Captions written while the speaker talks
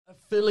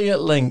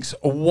Affiliate links,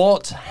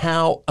 what,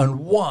 how, and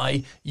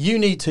why you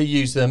need to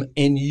use them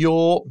in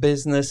your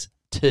business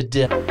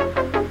today.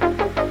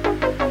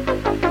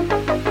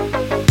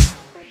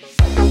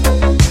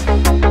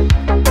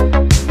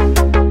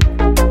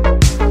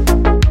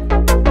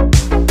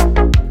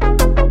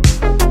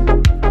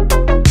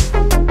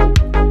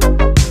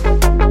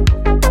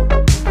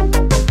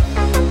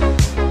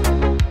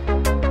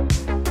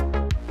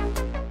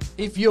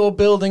 If you're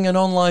building an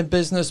online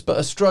business but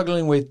are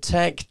struggling with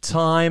tech,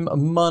 time,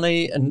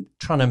 money, and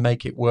trying to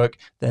make it work,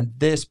 then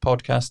this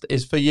podcast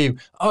is for you.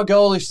 Our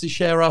goal is to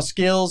share our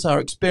skills, our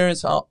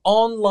experience, our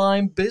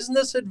online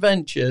business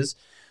adventures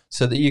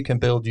so that you can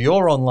build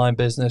your online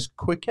business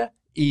quicker,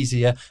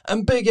 easier,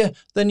 and bigger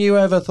than you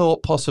ever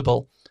thought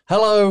possible.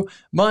 Hello,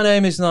 my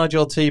name is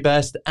Nigel T.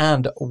 Best,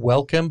 and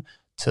welcome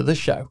to the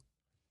show.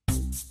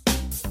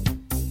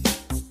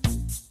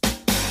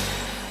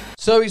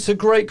 So it's a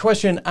great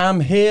question.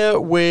 I'm here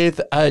with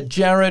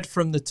Jared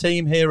from the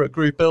team here at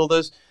Group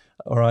Builders.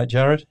 All right,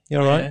 Jared, you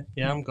all right?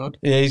 Yeah, I'm good.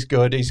 Yeah, he's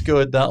good.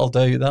 That'll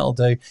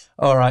do.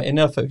 All right,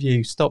 enough of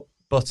you. Stop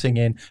butting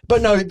in.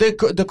 But no,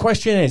 the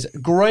question is,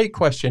 great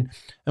question.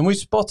 And we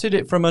spotted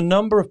it from a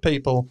number of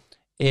people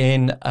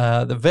in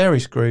the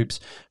various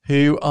groups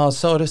who are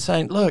sort of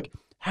saying, look,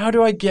 how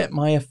do I get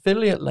my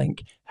affiliate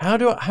link? How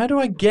do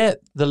I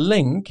get the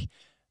link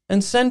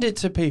and send it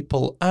to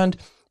people? And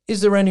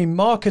is there any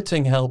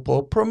marketing help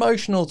or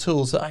promotional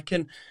tools that I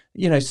can,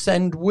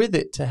 send with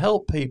it to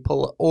help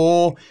people?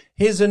 Or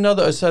here's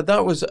another. So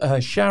that was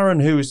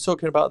Sharon who was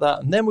talking about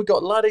that. And then we've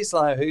got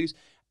Ladislaw who's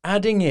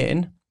adding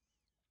in,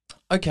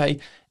 okay,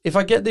 if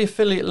I get the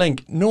affiliate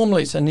link,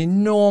 normally it's an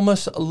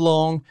enormous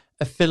long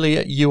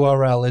affiliate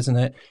URL, isn't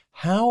it?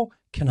 How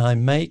can I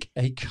make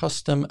a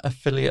custom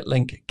affiliate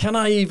link? Can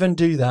I even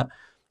do that?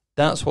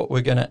 That's what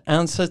we're going to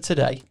answer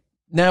today.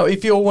 Now,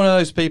 if you're one of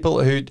those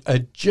people who are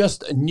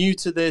just new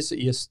to this,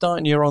 you're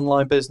starting your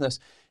online business,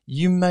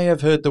 you may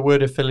have heard the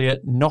word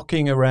affiliate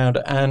knocking around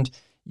and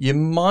you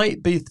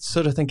might be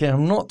sort of thinking,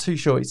 I'm not too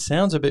sure. It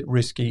sounds a bit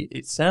risky.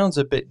 It sounds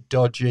a bit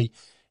dodgy.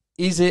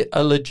 Is it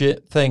a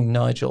legit thing,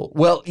 Nigel?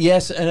 Well,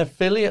 yes, an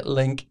affiliate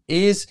link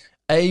is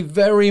a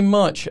very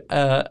much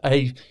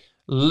a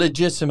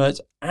legitimate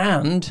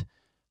and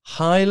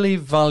highly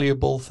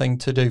valuable thing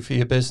to do for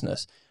your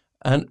business.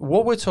 And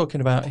what we're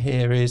talking about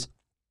here is,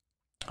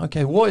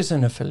 okay, what is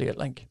an affiliate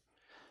link?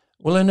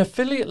 Well, an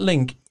affiliate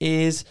link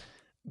is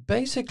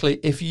basically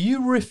if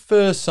you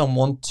refer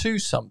someone to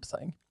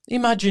something.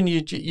 Imagine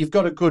you've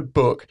got a good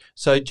book.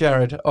 So,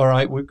 Jared, all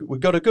right, we've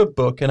got a good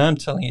book, and I'm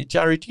telling you,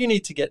 Jared, you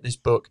need to get this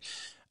book.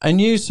 And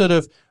you sort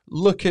of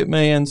look at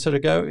me and sort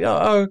of go,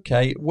 oh,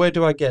 okay, where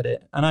do I get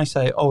it? And I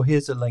say, oh,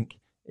 here's a link.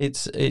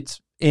 It's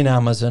in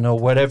Amazon or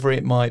whatever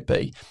it might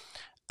be.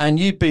 And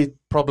you'd be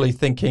probably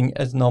thinking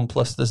as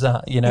nonplussed as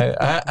that,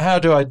 how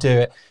do I do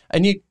it?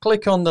 And you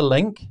click on the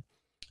link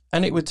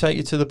and it would take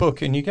you to the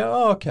book and you go,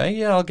 oh, okay,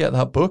 yeah, I'll get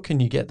that book.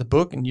 And you get the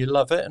book and you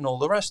love it and all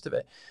the rest of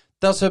it.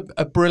 That's a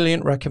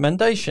brilliant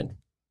recommendation.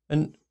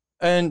 And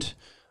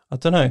I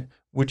don't know,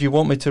 would you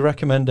want me to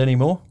recommend any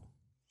more?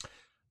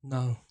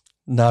 No.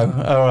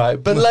 All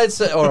right. But let's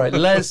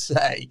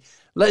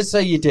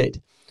say you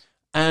did.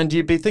 And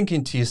you'd be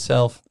thinking to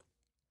yourself,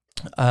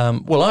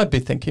 I'd be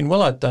thinking,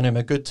 I've done him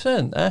a good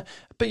turn there.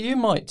 But you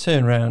might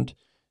turn around,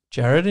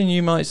 Jared, and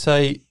you might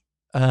say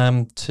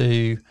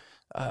to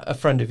a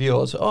friend of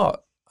yours, oh,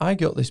 I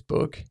got this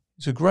book.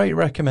 It's a great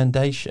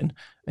recommendation.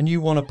 And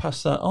you want to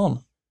pass that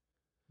on.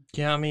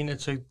 Yeah, I mean,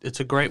 it's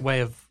a great way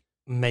of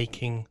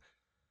making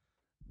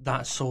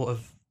that sort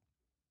of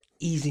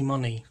easy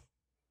money.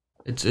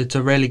 It's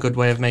a really good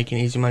way of making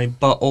easy money,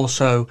 but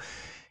also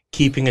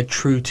keeping it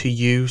true to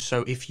you.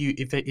 So if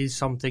it is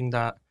something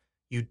that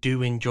you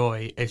do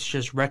enjoy, it's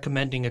just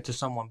recommending it to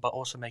someone, but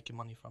also making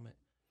money from it,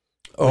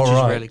 which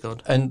is really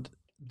good. And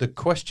the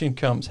question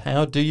comes,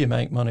 how do you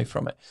make money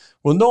from it?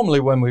 Well, normally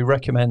when we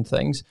recommend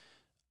things,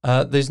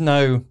 there's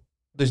no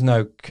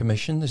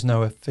commission, there's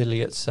no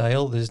affiliate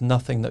sale, there's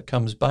nothing that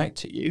comes back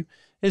to you,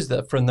 is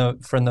there, from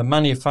the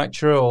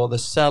manufacturer or the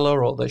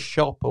seller or the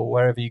shop or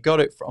wherever you got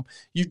it from.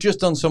 You've just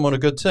done someone a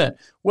good turn.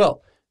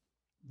 Well,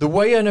 the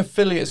way an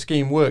affiliate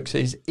scheme works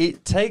is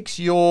it takes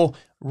your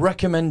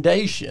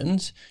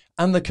recommendations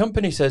and the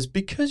company says,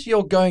 because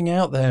you're going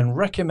out there and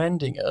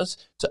recommending us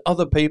to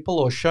other people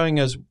or showing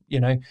us,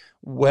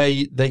 where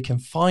they can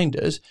find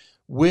us,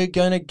 we're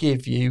going to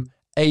give you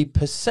a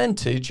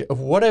percentage of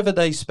whatever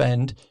they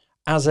spend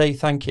as a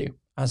thank you,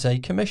 as a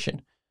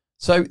commission.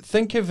 So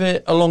think of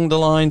it along the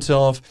lines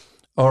of,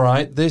 all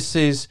right, this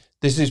is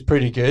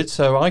pretty good.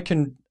 So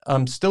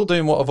I'm still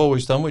doing what I've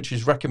always done, which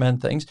is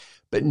recommend things,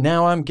 but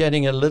now I'm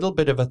getting a little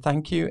bit of a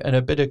thank you and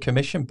a bit of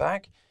commission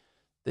back.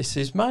 This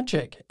is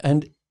magic.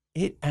 And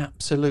it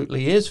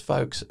absolutely is,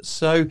 folks.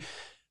 So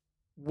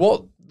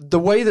the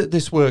way that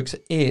this works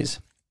is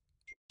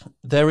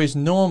there is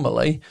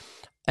normally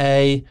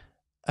a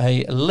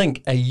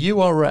link, a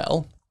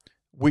URL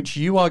which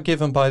you are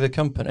given by the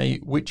company,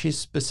 which is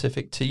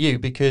specific to you,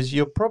 because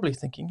you're probably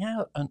thinking,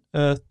 how on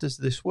earth does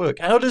this work?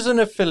 How does an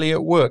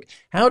affiliate work?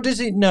 How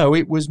does it know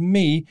it was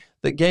me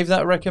that gave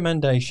that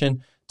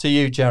recommendation to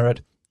you,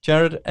 Jared?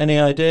 Jared, any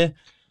idea?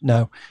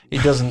 No,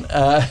 it doesn't.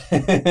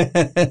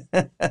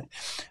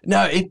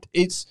 No,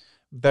 it's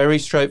very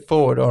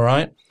straightforward, all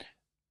right?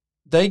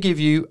 They give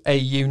you a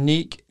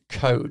unique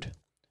code.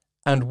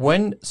 And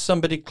when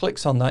somebody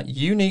clicks on that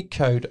unique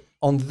code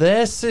on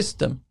their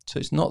system, so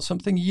it's not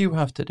something you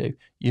have to do,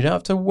 you don't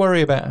have to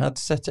worry about how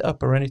to set it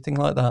up or anything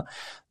like that.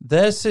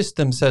 Their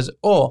system says,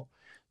 oh,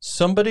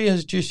 somebody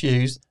has just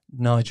used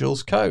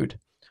Nigel's code.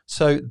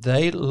 So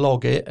they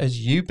log it as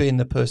you being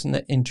the person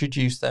that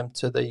introduced them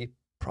to the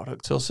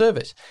product or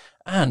service.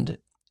 And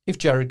if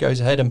Jared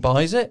goes ahead and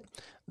buys it,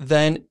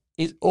 then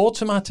it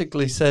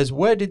automatically says,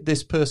 where did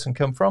this person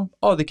come from?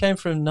 Oh, they came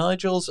from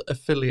Nigel's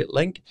affiliate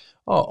link.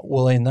 Oh,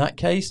 well, in that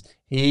case,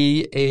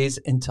 he is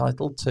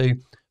entitled to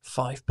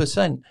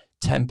 5%,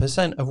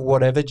 10% of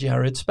whatever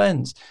Jared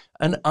spends.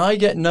 And I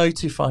get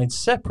notified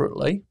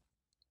separately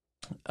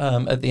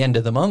at the end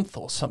of the month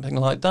or something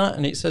like that.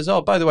 And it says,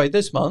 oh, by the way,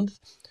 this month,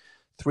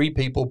 3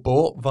 people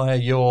bought via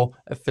your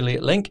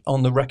affiliate link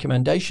on the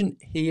recommendation.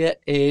 Here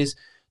is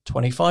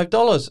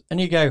 $25. And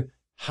you go,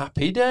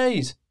 happy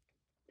days.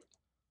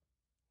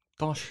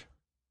 Gosh,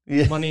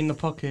 Yeah. money in the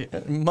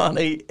pocket.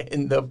 Money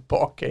in the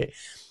pocket.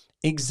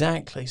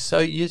 Exactly. So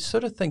you're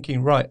sort of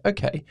thinking, right,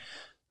 okay,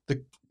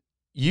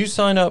 you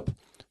sign up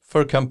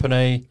for a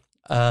company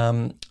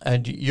and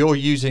you're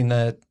using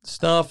their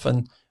stuff,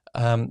 and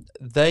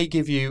they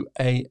give you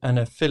an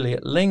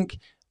affiliate link,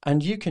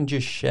 and you can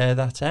just share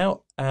that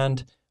out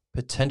and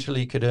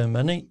potentially you could earn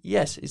money.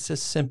 Yes, it's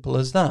as simple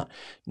as that.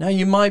 Now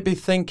you might be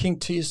thinking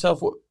to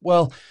yourself,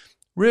 well,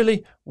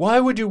 really, why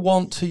would you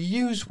want to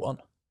use one?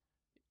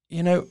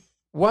 You know,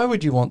 why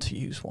would you want to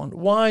use one?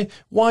 Why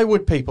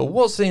would people?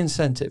 What's the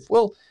incentive?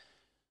 Well,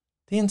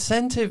 the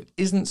incentive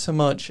isn't so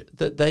much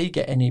that they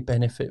get any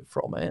benefit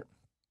from it.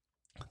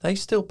 They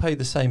still pay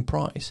the same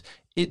price.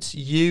 It's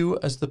you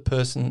as the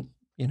person,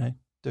 you know,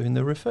 doing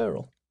the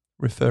referral.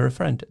 Refer a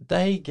friend.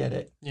 They get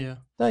it. Yeah.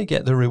 They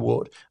get the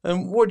reward.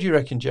 And what do you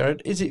reckon,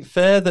 Jared? Is it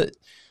fair that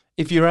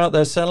if you're out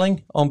there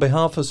selling on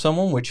behalf of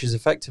someone, which is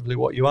effectively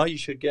what you are, you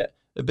should get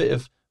a bit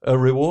of a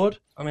reward?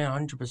 I mean,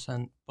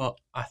 100%. But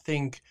I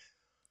think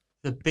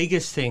the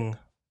biggest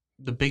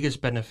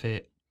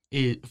benefit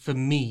is, for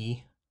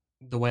me,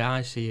 the way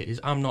I see it,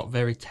 is I'm not a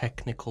very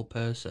technical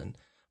person,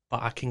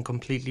 but I can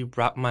completely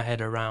wrap my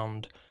head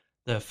around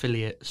the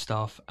affiliate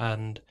stuff,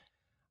 and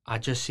I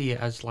just see it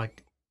as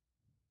like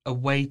a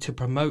way to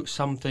promote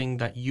something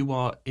that you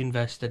are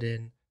invested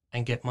in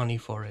and get money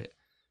for it.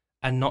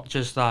 And not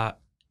just that,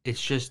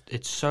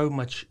 it's so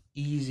much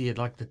easier.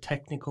 Like the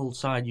technical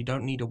side, you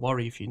don't need to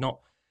worry if you're not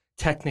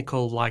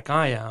technical like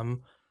I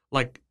am,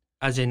 like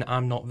as in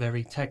I'm not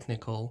very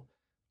technical.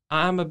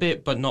 I am a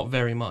bit, but not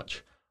very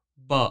much.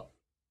 But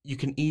you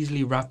can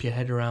easily wrap your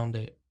head around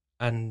it.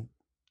 And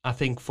I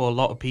think for a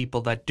lot of people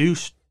that do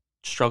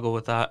struggle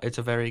with that, it's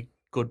a very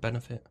good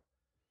benefit.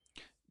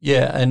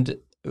 Yeah, and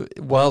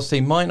whilst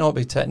he might not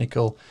be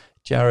technical,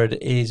 Jared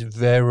is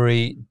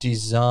very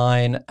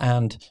design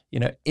and, you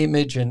know,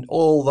 image and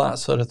all that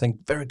sort of thing,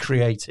 very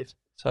creative.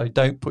 So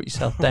don't put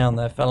yourself down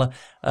there, fella.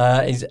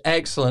 He's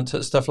excellent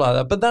at stuff like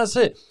that. But that's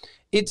it.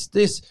 It's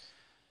this,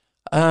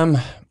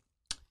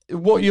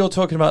 what you're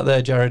talking about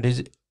there, Jared,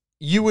 is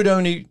you would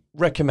only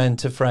recommend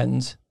to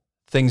friends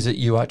things that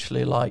you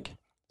actually like.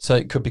 So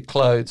it could be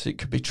clothes, it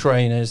could be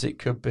trainers, it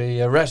could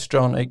be a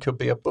restaurant, it could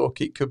be a book,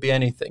 it could be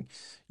anything.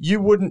 You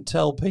wouldn't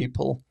tell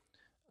people,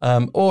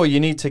 oh, you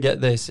need to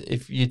get this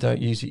if you don't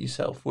use it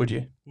yourself, would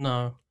you?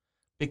 No,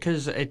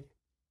 because it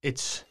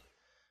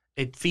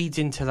feeds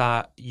into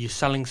that you're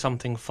selling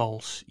something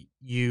false.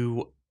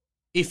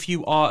 If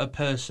you are a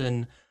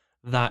person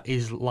that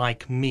is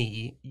like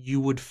me, you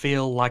would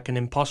feel like an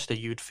imposter.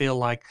 You would feel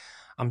like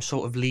I'm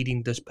sort of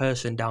leading this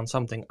person down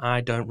something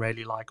I don't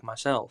really like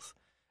myself.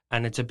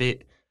 And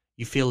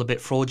you feel a bit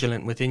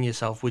fraudulent within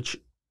yourself, which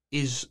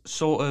is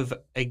sort of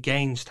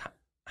against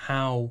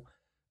how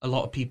a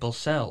lot of people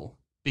sell.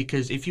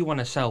 Because if you want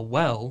to sell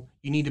well,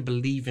 you need to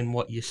believe in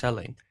what you're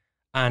selling.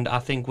 And I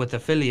think with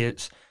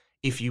affiliates,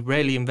 if you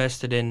really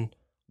invested in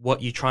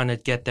what you're trying to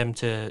get them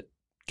to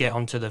get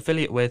onto the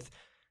affiliate with,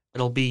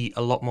 it'll be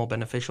a lot more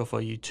beneficial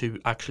for you to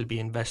actually be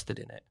invested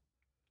in it.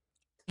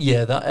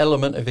 Yeah, that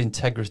element of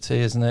integrity,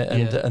 isn't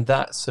it? And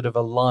that sort of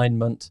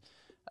alignment.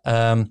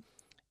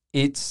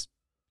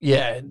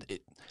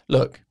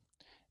 Look,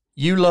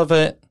 you love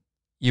it.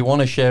 You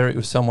want to share it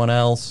with someone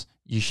else.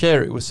 You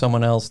share it with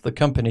someone else. The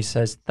company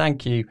says,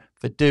 thank you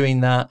for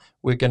doing that.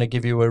 We're going to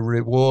give you a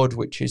reward,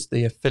 which is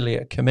the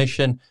affiliate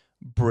commission.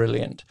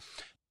 Brilliant.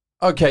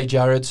 Okay,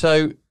 Jared.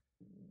 So,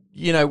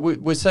 you know,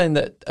 we're saying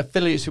that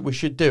affiliates, we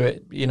should do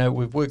it. You know,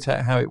 we've worked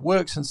out how it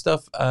works and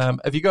stuff.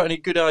 Have you got any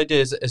good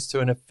ideas as to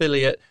an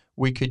affiliate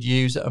we could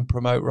use and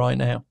promote right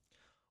now?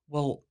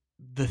 Well,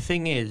 the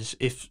thing is,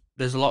 if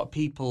there's a lot of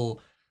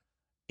people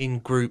in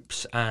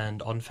groups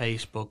and on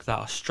Facebook that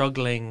are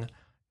struggling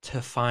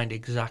to find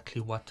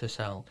exactly what to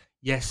sell.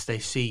 Yes, they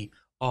see,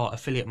 oh,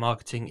 affiliate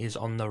marketing is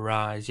on the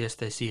rise. Yes,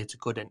 they see it's a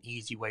good and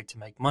easy way to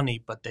make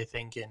money, but they're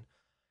thinking,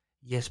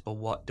 yes, but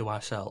what do I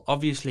sell?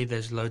 Obviously,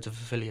 there's loads of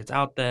affiliates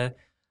out there.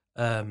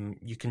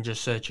 You can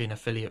just search in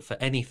affiliate for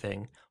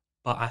anything.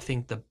 But I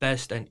think the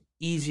best and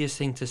easiest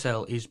thing to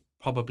sell is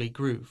probably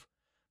Groove.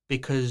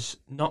 Because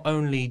not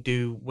only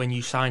do, when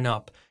you sign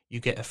up,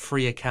 you get a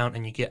free account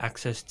and you get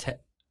access to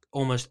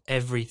almost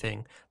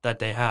everything that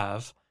they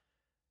have,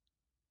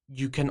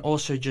 you can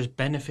also just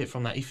benefit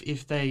from that.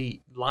 If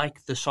they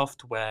like the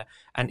software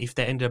and if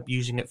they end up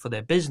using it for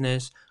their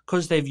business,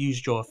 because they've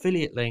used your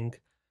affiliate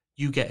link,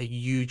 you get a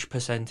huge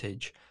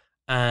percentage.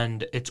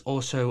 And it's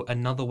also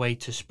another way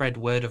to spread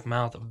word of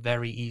mouth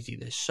very easy.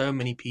 There's so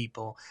many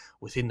people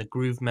within the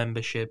Groove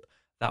membership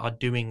that are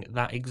doing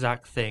that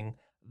exact thing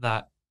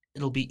that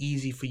it'll be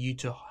easy for you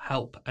to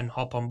help and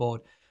hop on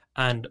board.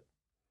 And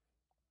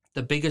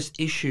the biggest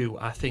issue,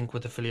 I think,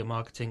 with affiliate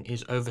marketing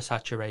is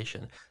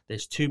oversaturation.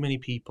 There's too many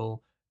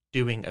people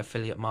doing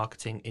affiliate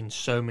marketing in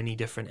so many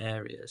different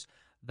areas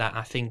that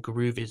I think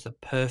Groove is the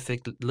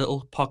perfect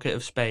little pocket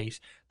of space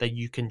that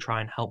you can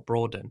try and help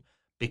broaden,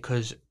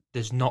 because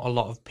there's not a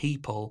lot of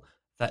people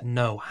that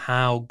know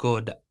how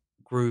good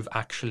Groove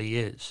actually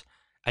is.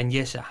 And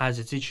yes, it has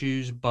its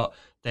issues, but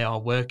they are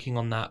working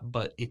on that.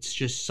 But it's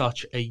just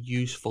such a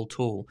useful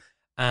tool.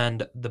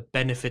 And the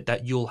benefit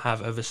that you'll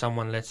have over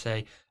someone, let's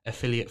say,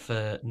 affiliate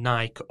for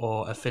Nike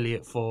or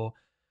affiliate for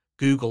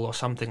Google or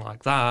something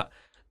like that,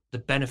 the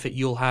benefit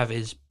you'll have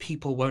is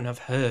people won't have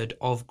heard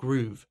of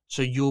Groove.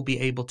 So you'll be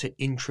able to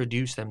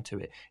introduce them to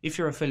it. If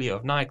you're affiliate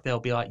of Nike, they'll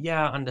be like,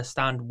 yeah, I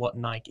understand what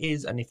Nike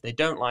is. And if they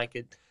don't like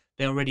it,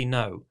 they already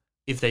know.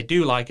 If they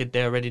do like it,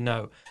 they already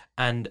know.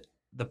 And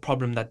the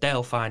problem that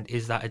they'll find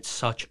is that it's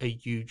such a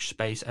huge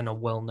space and a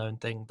well-known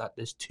thing that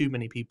there's too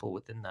many people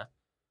within there.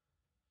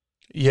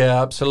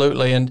 Yeah,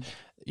 absolutely. And,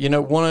 you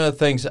know, one of the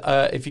things,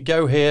 if you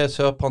go here,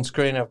 so up on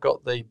screen, I've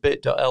got the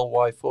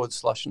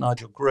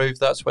bit.ly/Nigel Groove.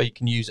 That's where you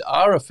can use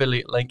our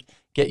affiliate link,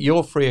 get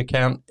your free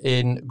account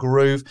in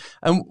Groove.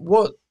 And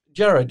what,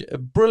 Jared, a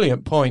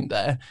brilliant point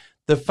there.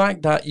 The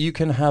fact that you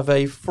can have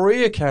a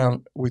free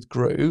account with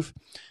Groove,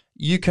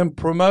 you can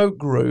promote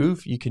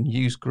Groove, you can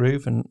use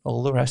Groove and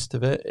all the rest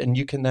of it, and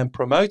you can then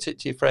promote it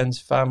to your friends,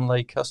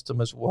 family,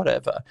 customers,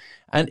 whatever.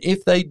 And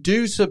if they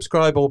do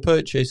subscribe or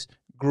purchase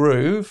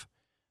Groove,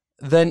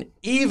 then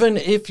even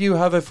if you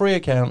have a free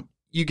account,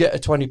 you get a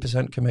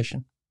 20%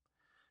 commission.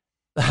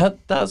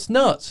 That's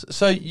nuts.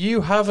 So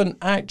you haven't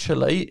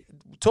actually,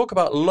 talk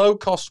about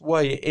low-cost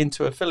way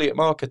into affiliate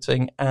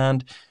marketing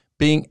and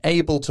being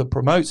able to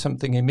promote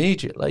something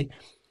immediately.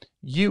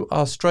 You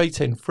are straight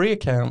in, free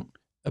account,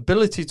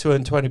 ability to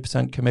earn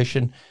 20%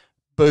 commission.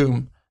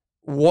 Boom.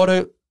 What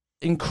an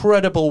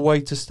incredible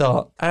way to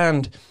start.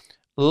 And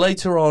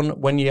later on,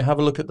 when you have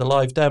a look at the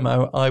live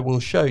demo, I will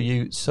show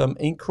you some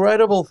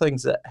incredible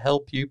things that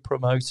help you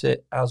promote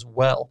it as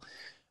well.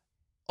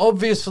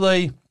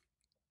 Obviously,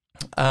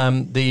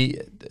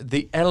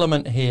 the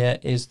element here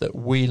is that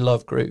we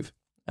love Groove.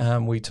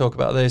 We talk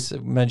about this,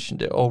 I've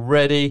mentioned it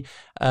already.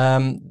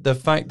 The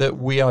fact that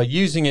we are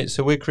using it,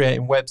 so we're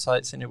creating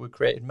websites in it, we're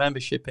creating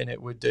membership in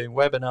it, we're doing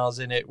webinars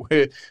in it,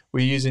 we're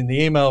using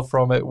the email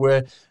from it,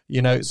 we're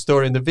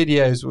storing the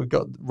videos, we've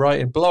got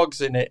writing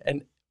blogs in it,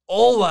 and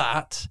all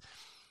that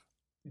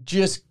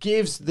just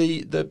gives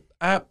the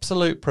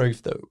absolute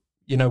proof that,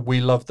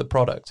 we love the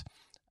product.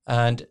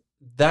 And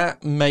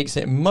that makes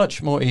it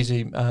much more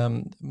easy,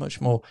 much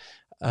more,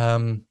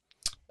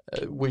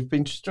 we've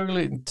been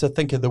struggling to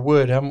think of the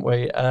word, haven't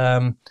we?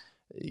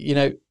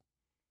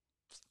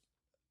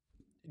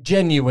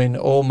 Genuine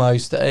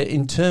almost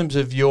in terms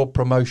of your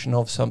promotion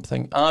of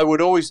something.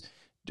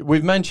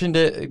 We've mentioned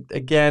it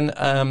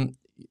again,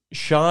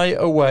 shy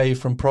away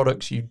from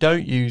products you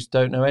don't use,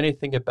 don't know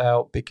anything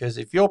about, because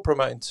if you're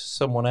promoting to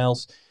someone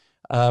else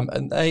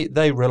and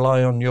they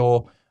rely on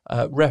your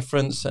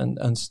reference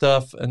and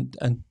stuff,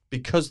 and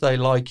because they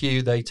like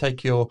you, they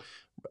take your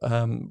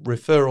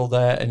referral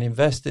there and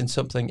invest in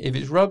something. If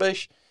it's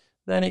rubbish,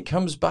 then it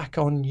comes back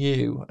on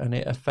you and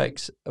it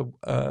affects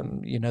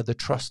the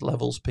trust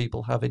levels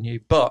people have in you.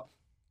 But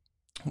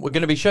we're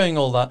going to be showing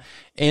all that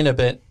in a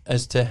bit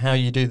as to how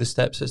you do the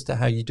steps, as to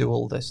how you do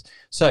all this.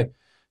 So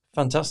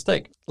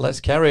fantastic. Let's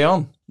carry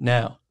on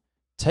now.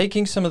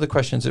 Taking some of the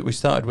questions that we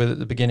started with at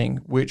the beginning,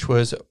 which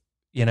was,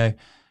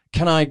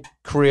 can I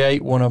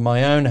create one of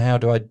my own? How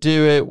do I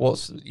do it?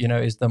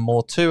 Is there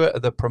more to it? Are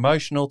there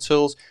promotional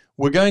tools?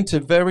 We're going to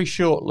very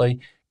shortly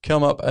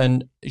come up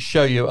and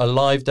show you a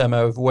live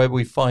demo of where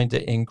we find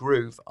it in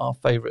Groove, our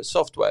favorite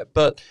software.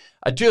 But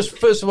I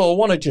first of all,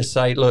 want to just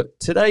say, look,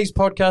 today's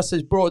podcast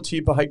is brought to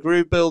you by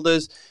Groove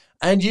Builders,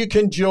 and you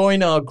can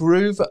join our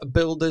Groove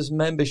Builders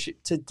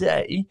membership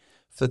today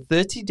for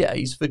 30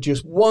 days for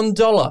just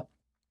 $1.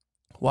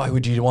 Why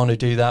would you want to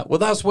do that? Well,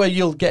 that's where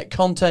you'll get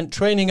content,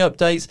 training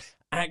updates,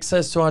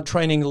 access to our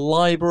training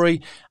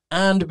library,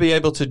 and be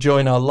able to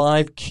join our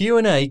live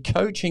Q&A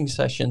coaching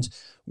sessions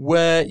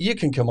where you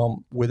can come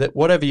on with it,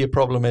 whatever your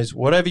problem is,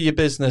 whatever your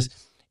business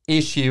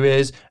issue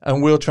is,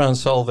 and we'll try and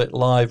solve it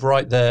live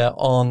right there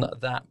on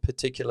that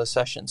particular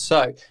session.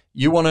 So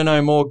you want to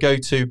know more, go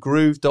to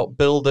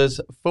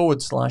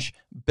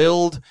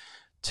groove.builders/build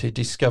to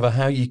discover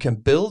how you can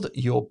build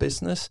your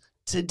business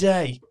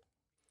today.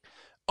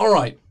 All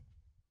right.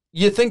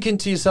 You're thinking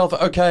to yourself,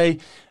 okay,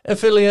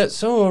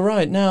 affiliates, all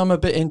right, now I'm a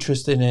bit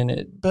interested in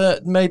it,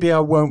 but maybe I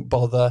won't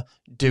bother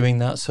doing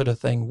that sort of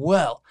thing.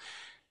 Well,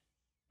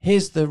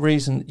 here's the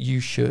reason you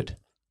should.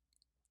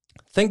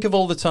 Think of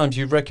all the times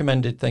you've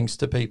recommended things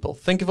to people.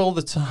 Think of all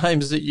the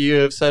times that you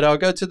have said, "I'll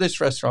go to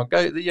this restaurant,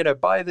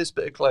 buy this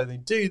bit of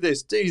clothing, do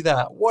this, do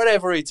that,"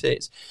 whatever it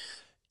is.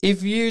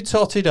 If you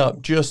totted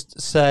up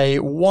just say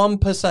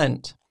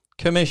 1%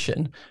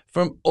 commission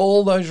from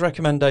all those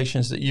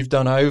recommendations that you've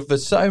done over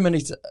so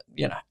many,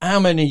 how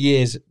many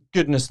years,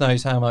 goodness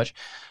knows how much,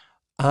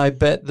 I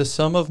bet the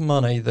sum of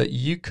money that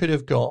you could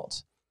have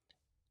got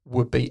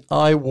would be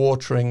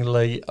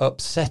eye-wateringly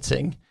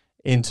upsetting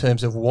in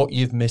terms of what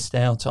you've missed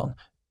out on.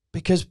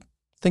 Because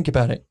think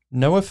about it,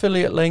 no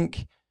affiliate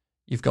link,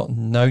 you've got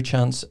no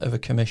chance of a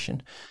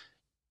commission.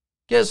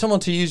 Get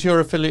someone to use your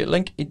affiliate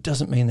link, it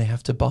doesn't mean they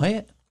have to buy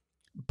it,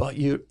 but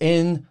you're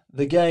in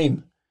the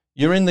game.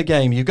 You're in the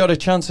game. You've got a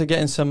chance of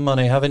getting some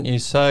money, haven't you?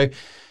 So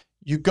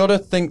you've got to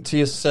think to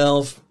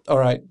yourself, all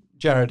right,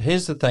 Jared,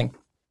 here's the thing.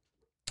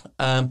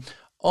 On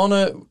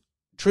a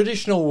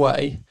traditional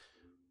way,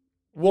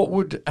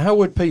 how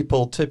would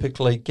people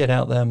typically get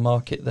out there and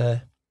market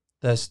their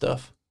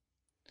stuff?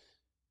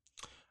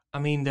 I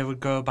mean, they would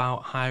go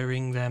about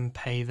hiring them,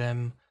 pay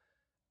them,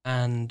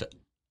 and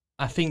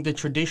I think the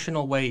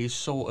traditional way is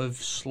sort of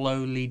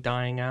slowly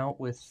dying out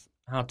with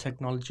how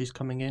technology is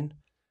coming in,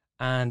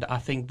 and I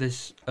think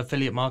this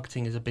affiliate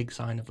marketing is a big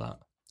sign of that.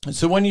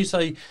 So when you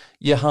say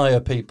you hire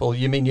people,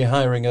 you mean you're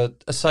hiring a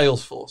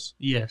sales force?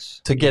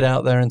 Yes. To get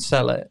out there and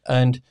sell it,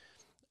 and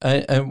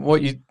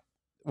what you're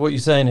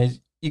saying is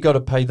you got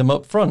to pay them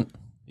up front.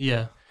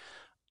 Yeah.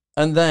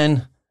 And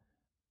then,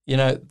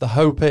 the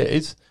hope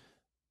is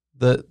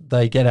that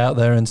they get out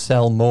there and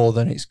sell more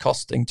than it's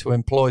costing to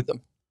employ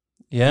them.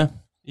 Yeah?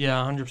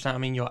 Yeah, 100%. I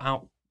mean, your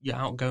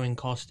outgoing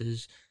cost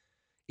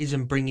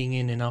isn't bringing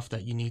in enough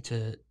that you need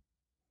to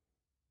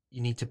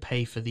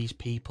pay for these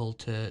people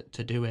to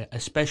do it,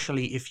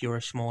 especially if you're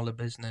a smaller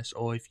business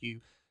or if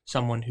you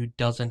someone who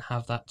doesn't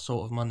have that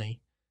sort of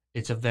money.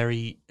 It's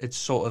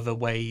sort of a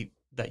way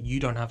that you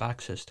don't have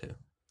access to.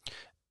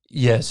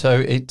 Yeah, so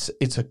it's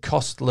a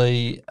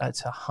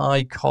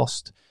high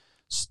cost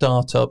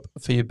startup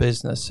for your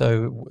business.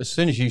 So as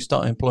soon as you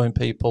start employing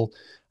people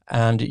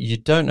and you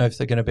don't know if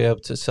they're going to be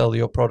able to sell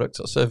your product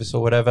or service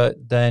or whatever,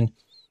 then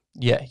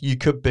yeah, you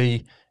could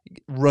be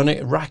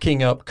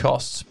racking up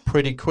costs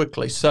pretty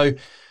quickly. So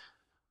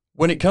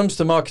when it comes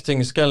to marketing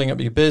and scaling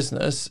up your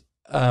business,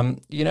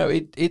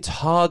 it's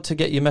hard to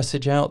get your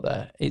message out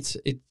there.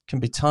 It can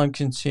be time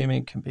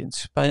consuming, can be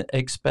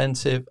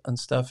expensive and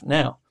stuff.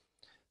 Now,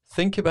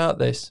 think about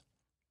this.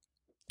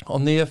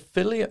 On the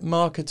affiliate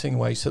marketing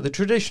way, so the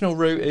traditional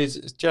route is,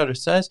 as Jared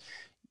says,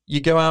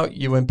 you go out,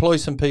 you employ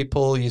some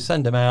people, you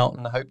send them out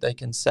and hope they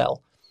can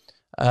sell.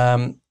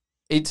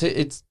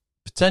 It's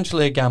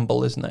potentially a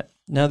gamble, isn't it?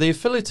 Now, the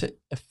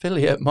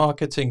affiliate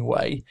marketing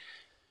way,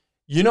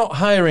 you're not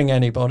hiring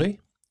anybody,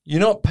 you're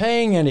not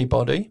paying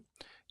anybody,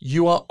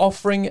 you are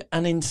offering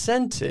an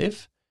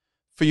incentive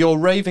for your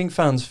raving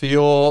fans,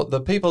 for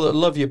the people that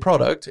love your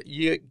product.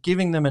 You're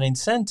giving them an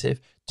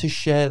incentive to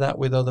share that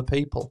with other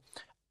people.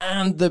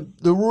 And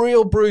the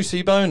real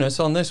Brucey bonus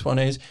on this one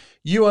is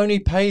you only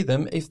pay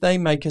them if they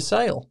make a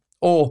sale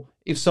or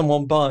if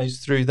someone buys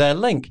through their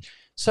link.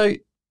 So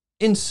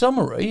in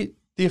summary,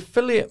 the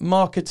affiliate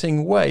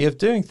marketing way of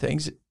doing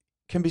things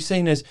can be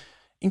seen as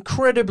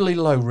incredibly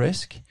low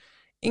risk,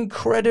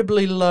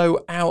 incredibly low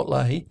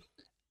outlay,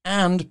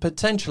 and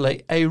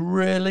potentially a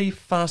really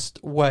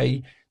fast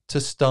way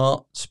to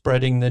start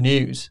spreading the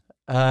news.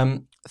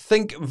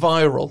 Think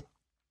viral.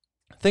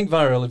 Think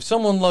viral. If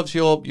someone loves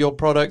your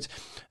product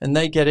and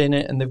they get in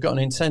it and they've got an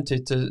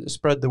incentive to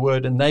spread the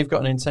word and they've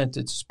got an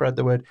incentive to spread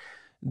the word,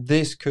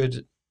 this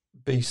could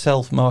be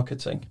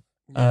self-marketing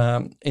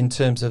in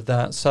terms of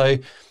that. So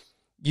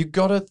you've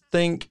got to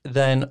think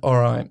then, all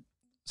right,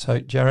 so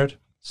Jared,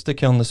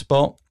 stick you on the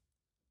spot.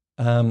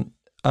 I'm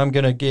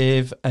going to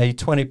give a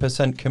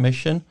 20%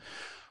 commission.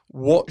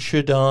 What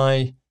should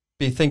I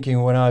be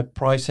thinking when I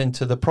price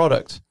into the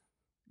product?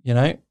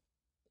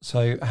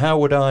 So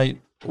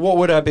what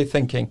would I be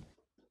thinking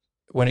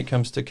when it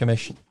comes to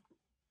commission?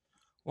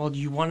 Well,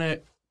 you want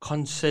to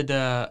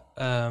consider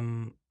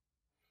the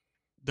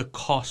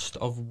cost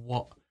of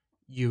what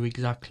you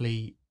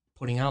exactly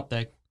putting out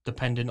there,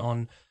 depending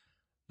on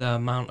the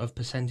amount of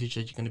percentage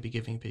that you're going to be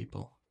giving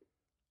people.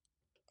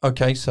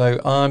 Okay, so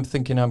I'm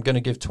thinking I'm going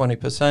to give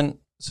 20%.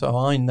 So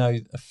I know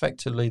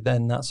effectively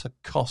then that's a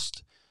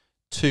cost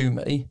to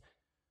me.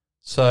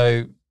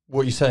 So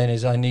what you're saying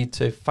is I need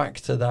to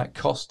factor that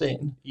cost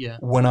in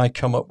when I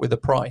come up with a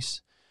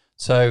price.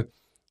 So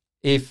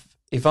if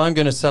I'm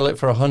going to sell it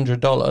for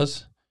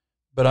 $100,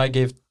 but I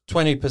give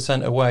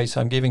 20% away,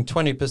 so I'm giving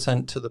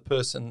 20% to the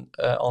person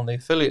on the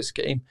affiliate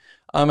scheme,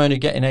 I'm only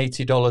getting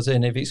 $80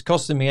 in. If it's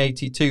costing me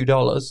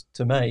 $82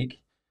 to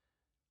make,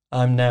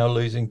 I'm now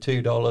losing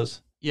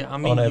 $2 Yeah, I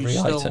mean, on every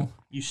item.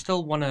 You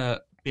still want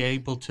to be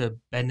able to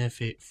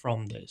benefit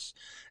from this.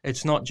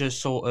 It's not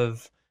just sort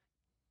of.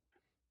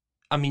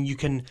 I mean, you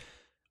can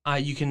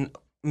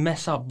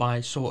mess up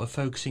by sort of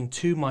focusing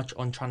too much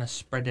on trying to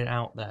spread it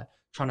out there,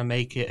 trying to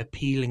make it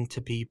appealing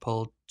to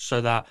people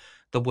so that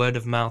the word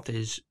of mouth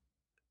is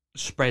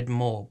spread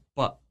more.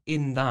 But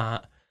in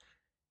that,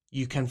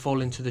 you can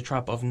fall into the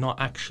trap of not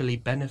actually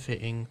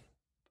benefiting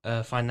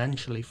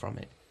financially from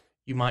it.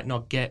 You might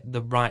not get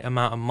the right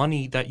amount of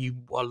money that you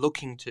are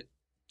looking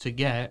to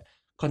get,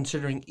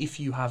 considering if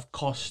you have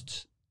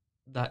costs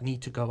that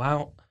need to go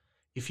out,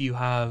 if you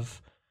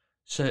have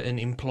certain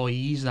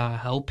employees that are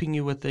helping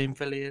you with the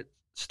affiliate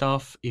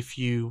stuff, if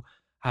you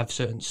have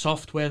certain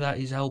software that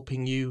is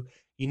helping you,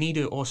 you need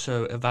to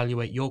also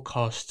evaluate your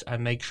costs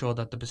and make sure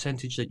that the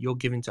percentage that you're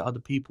giving to other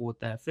people with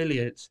their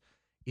affiliates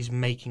is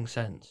making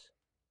sense.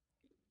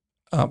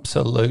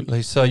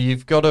 Absolutely. So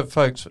you've got to,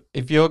 folks,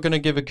 if you're going to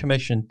give a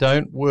commission,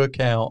 don't work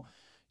out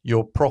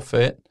your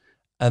profit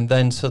and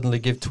then suddenly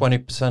give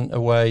 20%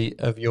 away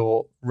of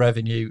your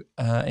revenue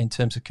in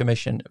terms of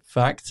commission.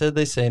 Factor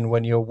this in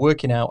when you're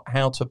working out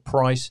how to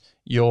price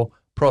your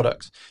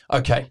products.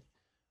 Okay,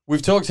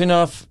 we've talked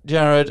enough,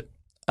 Jared,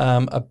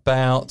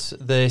 about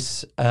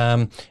this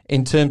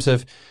in terms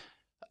of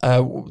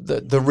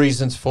the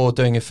reasons for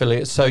doing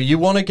affiliates. So you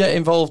want to get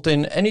involved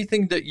in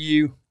anything that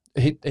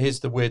here's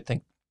the weird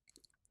thing.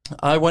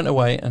 I went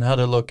away and had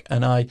a look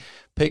and I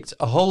picked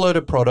a whole load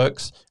of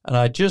products and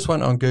I just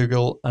went on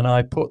Google and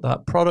I put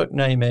that product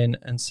name in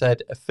and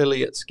said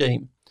affiliate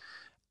scheme.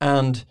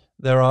 And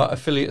there are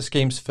affiliate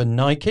schemes for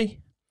Nike.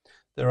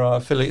 There are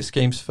affiliate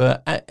schemes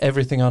for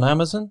everything on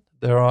Amazon.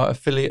 There are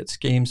affiliate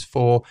schemes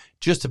for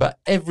just about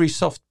every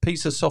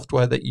piece of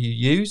software that you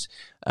use.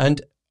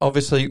 And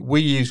obviously we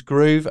use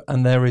Groove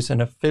and there is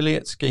an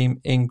affiliate scheme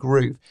in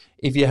Groove.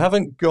 If you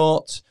haven't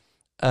got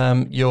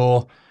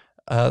your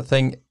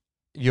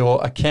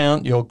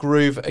account, your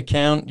Groove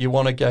account, you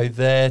want to go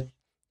there.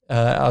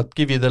 I'll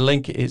give you the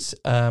link. It's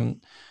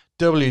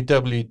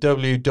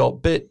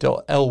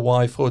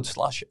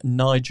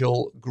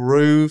www.bit.ly/Nigel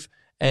Groove,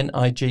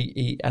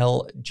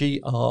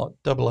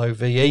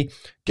 NIGELGROOVE.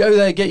 Go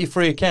there, get your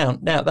free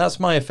account. Now, that's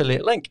my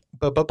affiliate link.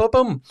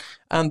 Boom.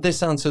 And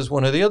this answers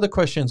one of the other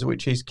questions,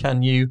 which is,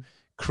 can you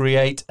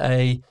create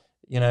a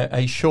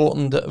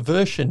shortened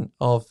version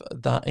of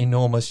that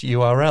enormous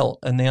URL?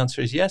 And the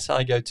answer is yes.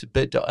 I go to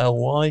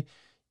bit.ly.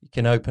 You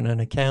can open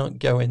an account,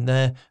 go in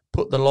there,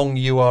 put the long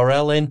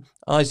URL in.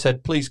 I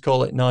said, please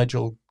call it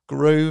Nigel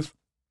Groove.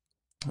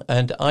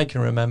 And I can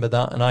remember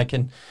that and I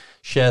can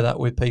share that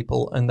with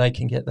people and they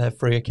can get their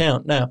free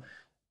account. Now,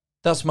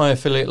 that's my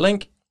affiliate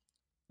link.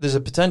 There's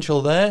a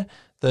potential there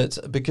that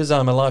because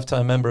I'm a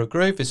lifetime member of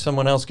Groove, if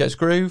someone else gets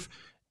Groove,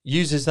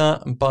 uses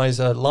that and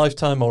buys a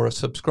lifetime or a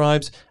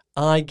subscribes,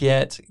 I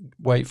get,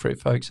 wait for it,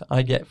 folks,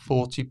 I get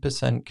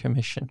 40%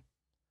 commission.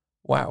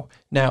 Wow.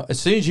 Now, as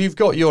soon as you've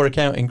got your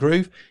account in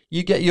Groove,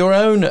 you get your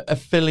own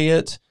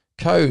affiliate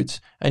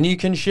codes and you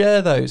can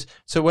share those.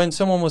 So when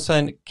someone was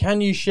saying, can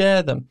you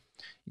share them?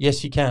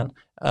 Yes, you can.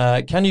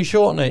 Can you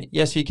shorten it?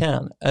 Yes, you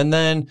can. And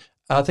then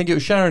I think it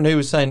was Sharon who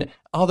was saying,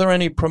 are there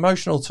any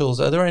promotional tools?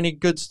 Are there any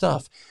good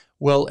stuff?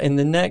 Well, in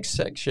the next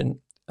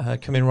section,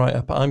 coming right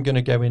up, I'm going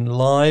to go in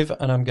live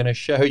and I'm going to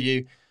show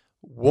you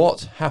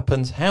what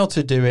happens, how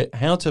to do it,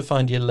 how to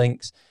find your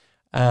links,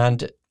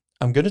 and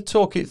I'm going to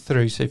talk it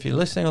through. So if you're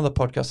listening on the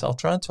podcast, I'll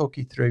try and talk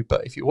you through.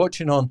 But if you're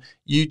watching on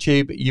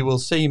YouTube, you will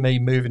see me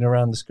moving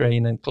around the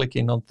screen and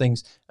clicking on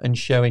things and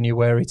showing you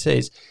where it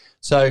is.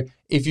 So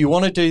if you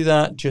want to do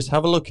that, just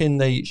have a look in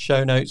the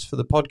show notes for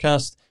the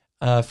podcast,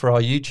 for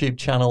our YouTube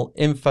channel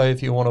info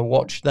if you want to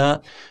watch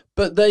that.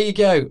 But there you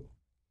go.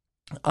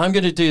 I'm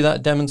going to do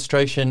that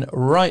demonstration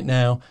right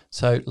now.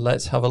 So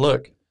let's have a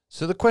look.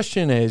 So the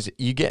question is,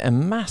 you get a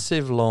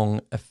massive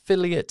long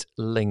affiliate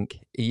link.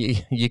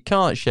 You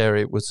can't share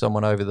it with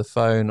someone over the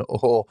phone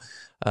or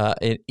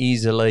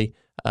easily.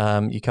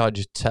 You can't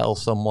just tell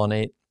someone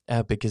it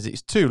because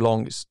it's too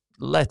long. It's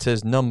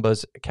letters,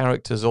 numbers,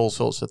 characters, all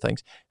sorts of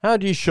things. How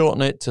do you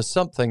shorten it to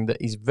something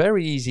that is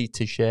very easy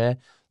to share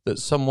that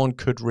someone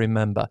could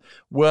remember?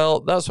 Well,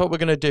 that's what we're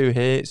going to do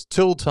here. It's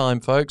tool time,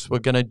 folks. We're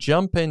going to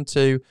jump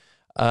into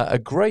a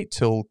great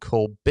tool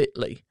called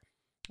Bitly.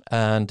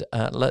 And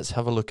let's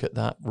have a look at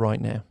that right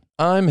now.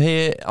 I'm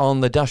here on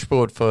the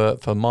dashboard for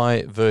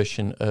my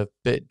version of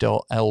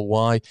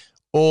bit.ly,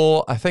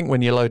 or I think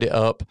when you load it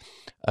up,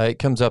 it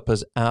comes up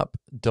as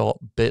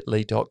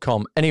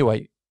app.bitly.com.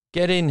 Anyway,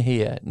 get in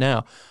here.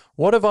 Now,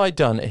 what have I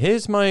done?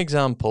 Here's my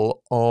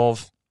example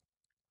of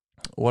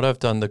what I've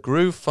done. The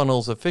Groove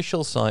Funnels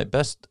official site,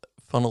 best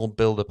funnel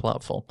builder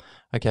platform.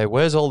 Okay,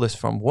 where's all this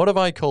from? What have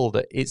I called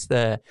it? It's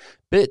there,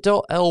 bit.ly/Nigel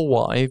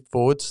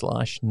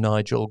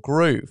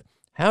Groove.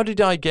 How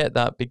did I get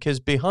that? Because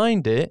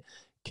behind it,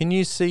 can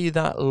you see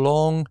that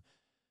long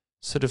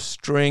sort of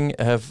string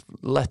of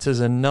letters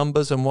and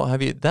numbers and what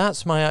have you?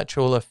 That's my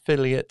actual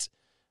affiliate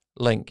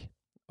link.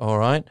 All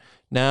right.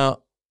 Now,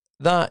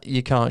 that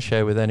you can't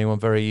share with anyone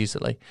very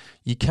easily.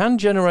 You can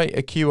generate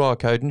a QR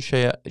code and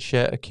share a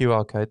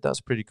QR code.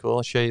 That's pretty cool.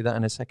 I'll show you that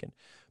in a second.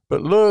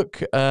 But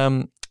look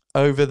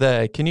over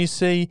there. Can you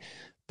see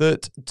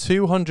that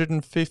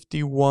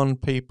 251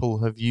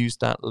 people have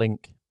used that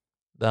link,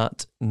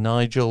 that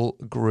Nigel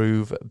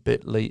Groove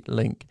bit.ly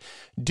link?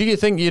 Do you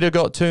think you'd have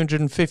got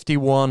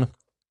 251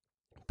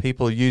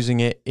 people using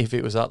it if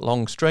it was that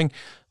long string?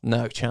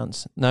 No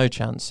chance. No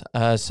chance.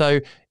 So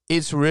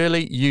it's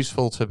really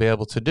useful to be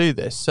able to do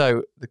this.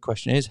 So the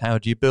question is, how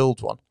do you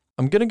build one?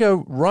 I'm going to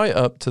go right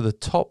up to the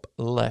top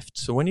left.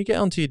 So when you get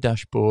onto your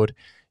dashboard,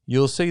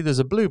 you'll see there's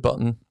a blue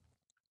button.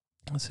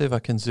 Let's see if I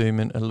can zoom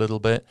in a little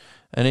bit,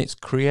 and it's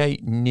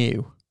create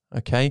new.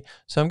 Okay,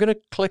 so I'm going to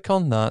click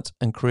on that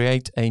and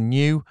create a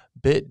new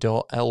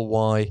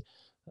bit.ly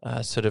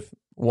sort of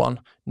one.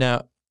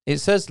 Now it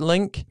says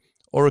link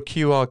or a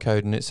QR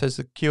code, and it says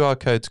the QR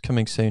code's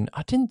coming soon.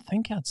 I didn't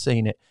think I'd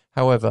seen it.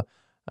 However,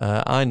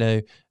 I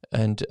know,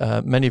 and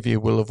many of you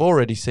will have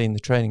already seen the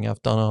training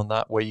I've done on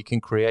that, where you can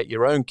create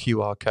your own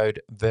QR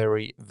code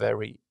very,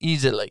 very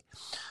easily.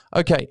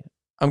 Okay,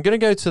 I'm going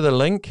to go to the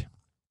link.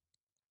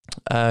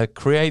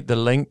 Create the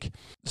link.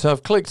 So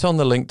I've clicked on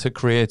the link to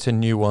create a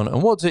new one,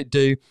 and what does it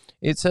do?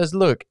 It says,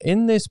 look,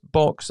 in this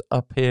box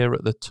up here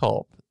at the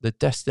top, the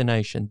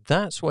destination,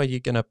 that's where you're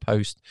going to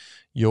post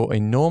your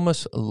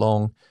enormous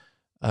long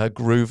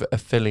Groove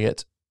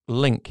affiliate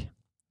link.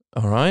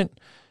 All right,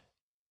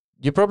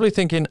 you're probably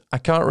thinking, I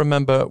can't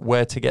remember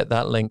where to get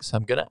that link, so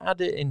I'm going to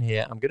add it in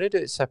here. I'm going to do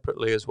it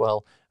separately as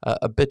well,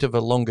 a bit of a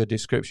longer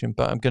description,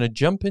 but I'm going to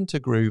jump into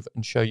Groove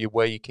and show you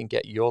where you can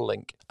get your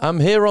link. I'm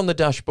here on the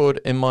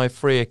dashboard in my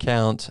free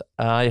account.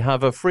 I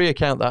have a free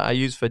account that I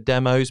use for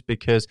demos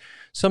because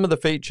some of the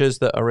features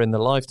that are in the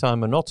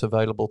lifetime are not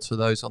available to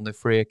those on the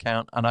free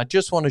account, and I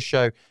just want to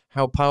show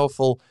how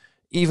powerful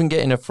even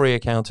getting a free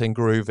account in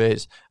Groove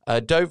is.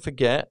 Don't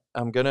forget,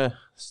 I'm going to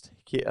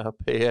stick it up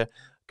here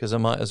because I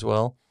might as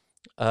well.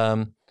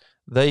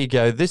 There you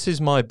go. This is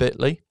my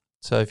bit.ly.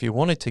 So if you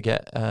wanted to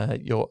get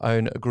your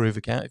own Groove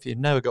account, if you've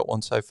never got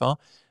one so far,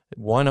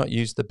 why not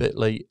use the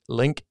bit.ly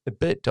link,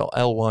 bit.ly/Nigel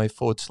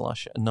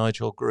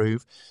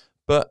Groove.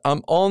 But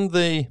I'm on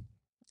the,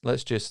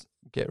 let's just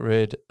get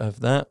rid of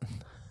that.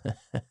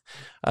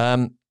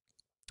 I'm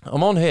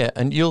on here,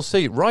 and you'll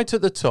see right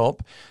at the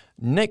top,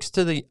 next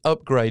to the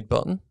upgrade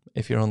button,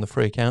 if you're on the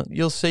free account,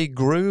 you'll see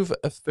Groove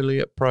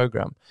Affiliate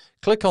Program.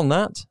 Click on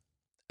that,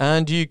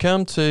 and you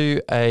come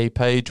to a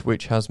page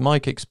which has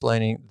Mike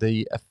explaining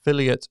the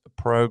affiliate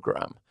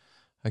program.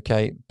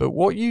 Okay, but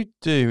what you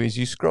do is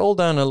you scroll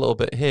down a little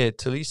bit here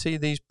till you see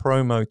these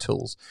promo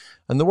tools.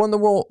 And the one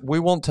that we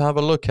want to have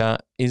a look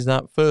at is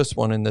that first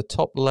one in the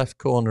top left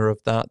corner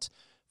of that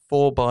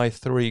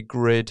 4x3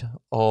 grid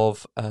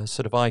of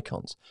sort of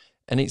icons.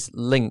 And it's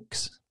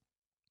links.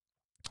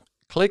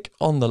 Click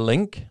on the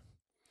link.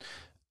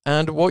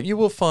 And what you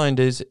will find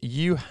is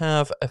you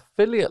have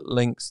affiliate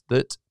links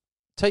that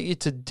take you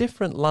to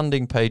different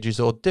landing pages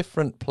or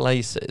different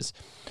places.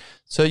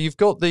 So you've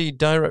got the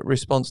direct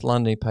response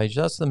landing page.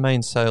 That's the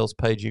main sales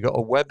page. You've got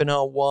a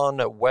webinar one,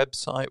 a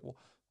website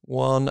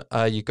one.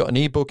 You've got an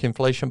ebook,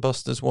 Inflation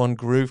Busters one,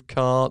 Groove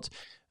Cart,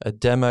 a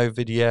demo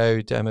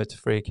video, demo to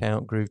free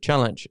account, Groove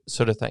Challenge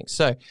sort of thing.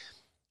 So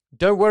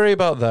don't worry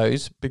about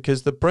those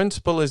because the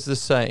principle is the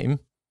same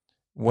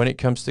when it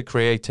comes to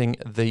creating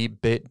the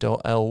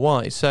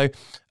bit.ly. So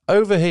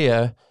over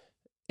here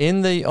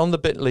on the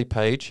bit.ly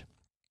page,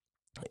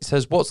 it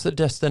says, what's the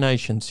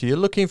destination? So you're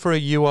looking for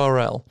a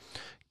URL.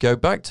 Go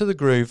back to the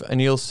Groove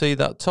and you'll see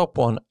that top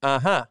one.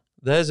 Aha,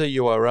 there's a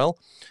URL.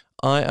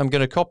 I am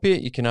going to copy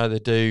it. You can either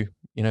do,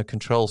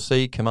 Control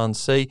C, Command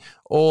C,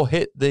 or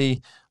hit the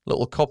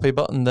little copy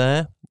button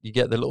there. You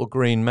get the little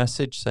green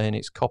message saying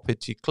it's copied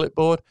to your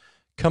clipboard.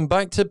 Come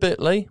back to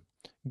bit.ly,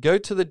 go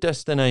to the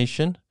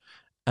destination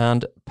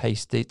and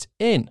paste it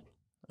in.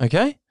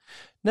 Okay?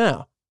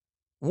 Now,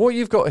 what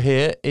you've got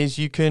here is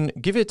you can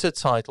give it a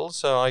title.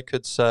 So I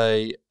could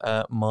say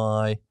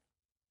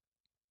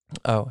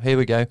here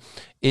we go.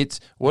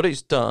 What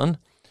it's done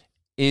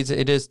is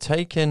it has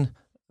taken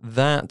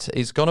that,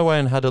 it's gone away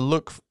and had a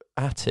look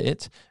at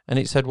it, and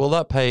it said, well,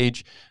 that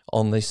page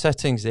on the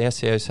settings, the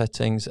SEO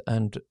settings,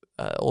 and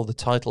all the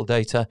title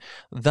data,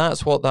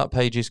 that's what that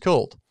page is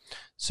called.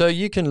 So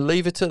you can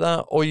leave it at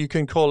that, or you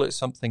can call it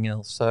something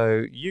else.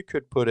 So you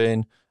could put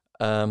in,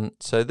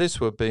 so this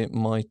would be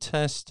my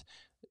test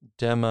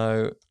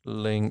demo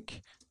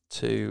link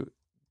to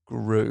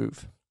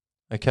Groove.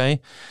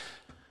 Okay?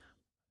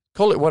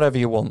 Call it whatever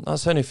you want.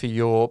 That's only for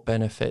your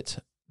benefit.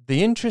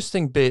 The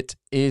interesting bit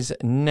is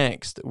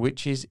next,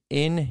 which is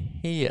in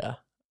here.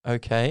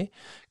 Okay?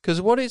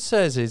 Because what it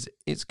says is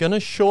it's going to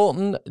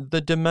shorten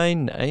the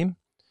domain name.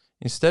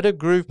 Instead of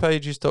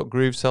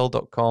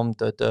groovepages.groovesell.com,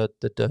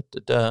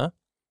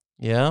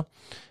 yeah,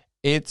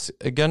 it's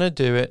going to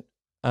do it,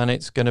 and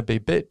it's going to be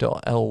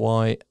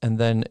bit.ly, and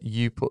then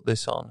you put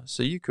this on.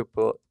 So you could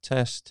put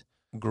test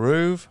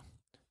Groove,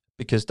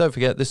 because don't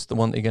forget, this is the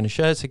one that you're going to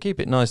share, so keep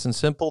it nice and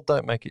simple.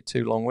 Don't make it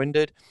too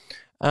long-winded.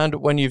 And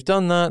when you've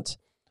done that,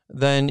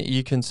 then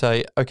you can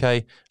say,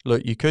 okay,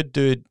 look, you could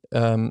do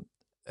a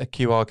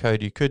QR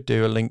code, you could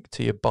do a link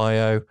to your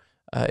bio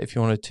if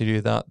you wanted to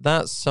do that.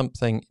 That's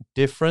something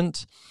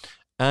different.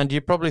 And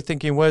you're probably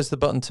thinking, where's the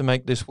button to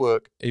make this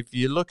work? If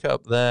you look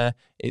up there,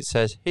 it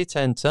says hit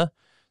enter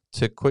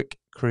to quick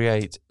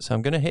create. So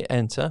I'm going to hit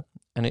enter,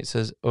 and it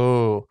says,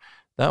 oh,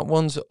 that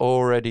one's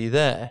already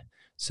there.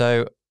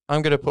 So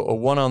I'm going to put a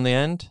 1 on the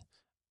end,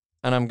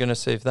 and I'm going to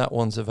see if that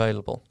one's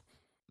available.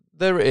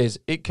 There it is.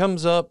 It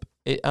comes up.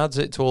 It adds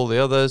it to all the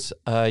others.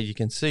 You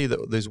can see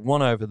that there's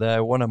one over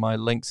there. One of my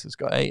links has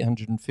got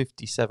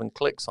 857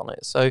 clicks on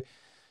it. So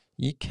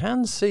you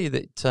can see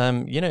that,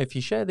 if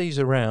you share these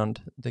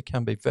around, they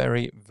can be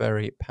very,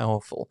 very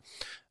powerful.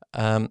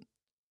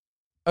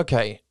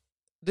 Okay,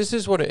 this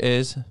is what it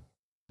is.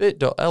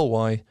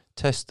 bit.ly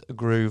test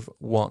groove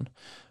 1.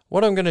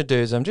 What I'm going to do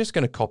is I'm just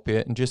going to copy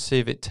it and just see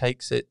if it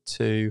takes it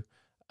to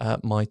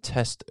my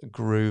test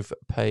groove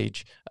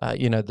page,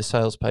 the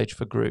sales page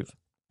for Groove.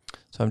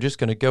 So I'm just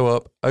going to go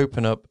up,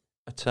 open up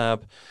a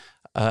tab,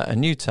 a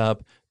new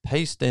tab,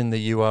 paste in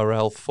the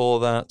URL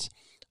for that,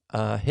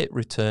 hit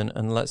return,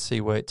 and let's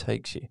see where it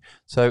takes you.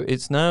 So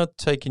it's now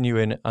taking you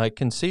in. I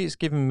can see it's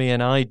giving me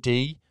an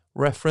ID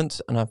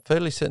reference, and I'm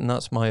fairly certain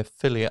that's my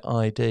affiliate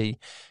ID.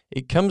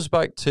 It comes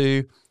back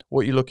to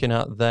what you're looking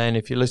at then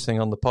if you're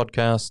listening on the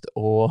podcast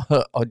or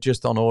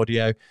just on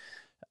audio.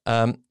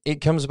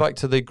 It comes back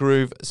to the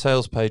Groove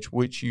sales page,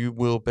 which you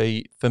will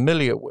be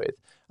familiar with.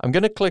 I'm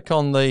going to click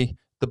on the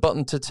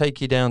button to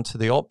take you down to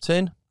the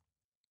opt-in.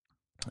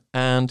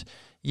 And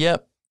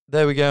yep,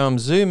 there we go. I'm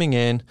zooming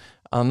in,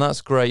 and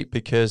that's great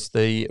because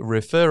the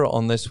referrer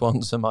on this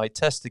one's my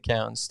test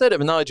account. Instead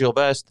of Nigel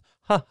Best,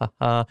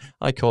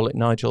 I call it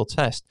Nigel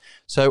Test.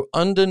 So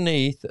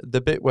underneath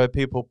the bit where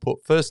people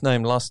put first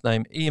name, last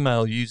name,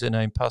 email,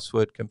 username,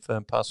 password,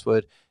 confirm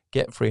password,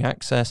 get free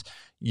access,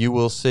 you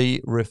will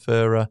see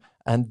referrer,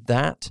 and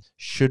that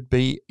should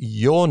be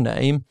your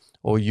name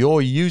or your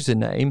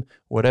username,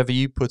 whatever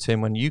you put in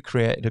when you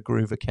created a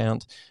Groove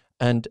account.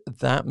 And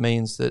that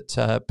means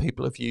that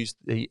people have used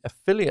the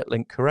affiliate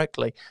link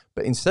correctly.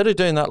 But instead of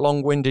doing that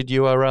long-winded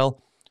URL,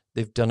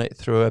 they've done it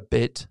through a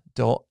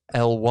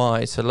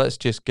bit.ly. So let's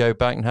just go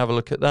back and have a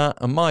look at that.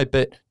 And my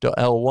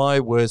bit.ly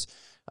was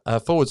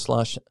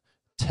 /test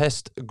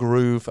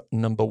groove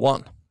number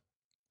 1.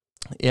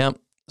 Yeah.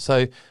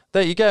 So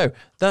there you go.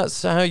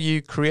 That's how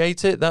you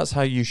create it. That's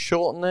how you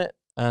shorten it.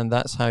 And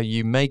that's how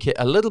you make it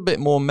a little bit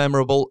more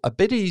memorable, a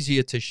bit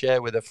easier to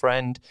share with a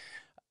friend.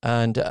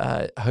 And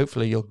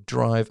hopefully you'll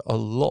drive a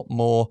lot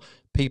more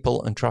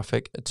people and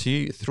traffic to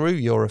you through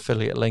your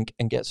affiliate link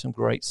and get some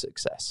great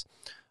success.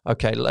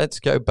 Okay,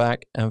 let's go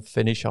back and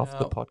finish off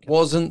the podcast.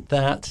 Wasn't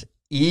that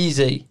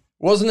easy?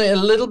 Wasn't it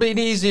a little bit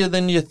easier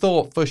than you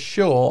thought, for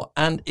sure?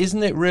 And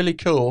isn't it really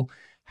cool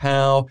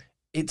how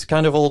it's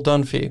kind of all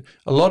done for you?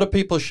 A lot of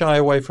people shy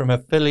away from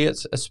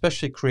affiliates,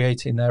 especially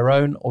creating their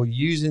own or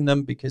using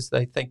them because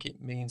they think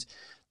it means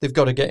they've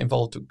got to get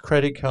involved with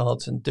credit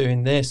cards and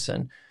doing this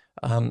and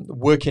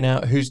working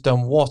out who's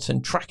done what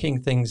and tracking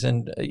things.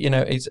 And,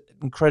 it's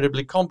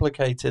incredibly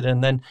complicated.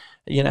 And then,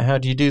 how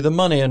do you do the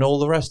money and all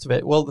the rest of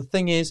it? Well, the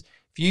thing is,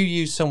 if you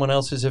use someone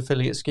else's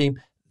affiliate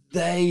scheme,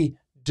 they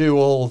do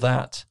all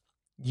that.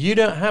 You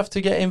don't have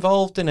to get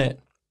involved in it.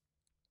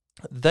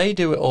 They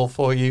do it all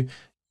for you.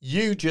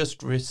 You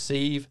just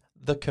receive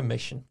the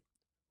commission.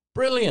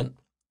 Brilliant.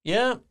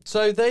 Yeah.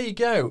 So there you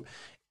go.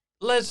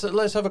 Let's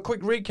have a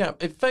quick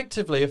recap.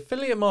 Effectively,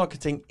 affiliate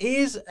marketing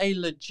is a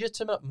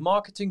legitimate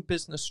marketing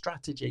business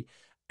strategy,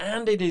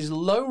 and it is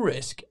low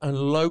risk and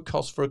low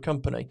cost for a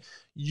company.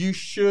 You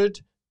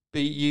should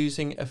be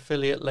using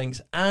affiliate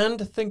links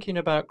and thinking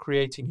about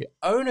creating your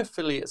own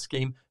affiliate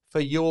scheme for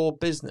your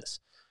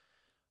business.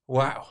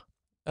 Wow.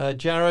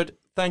 Jared,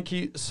 thank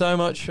you so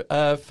much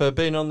for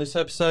being on this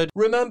episode.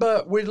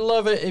 Remember, we'd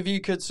love it if you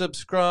could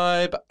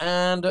subscribe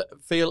and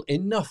feel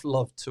enough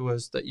love to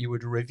us that you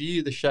would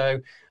review the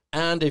show.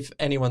 And if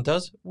anyone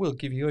does, we'll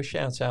give you a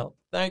shout out.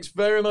 Thanks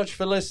very much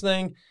for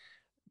listening.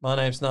 My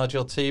name's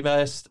Nigel T.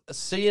 Best.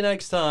 See you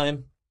next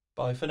time.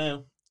 Bye for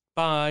now.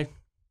 Bye.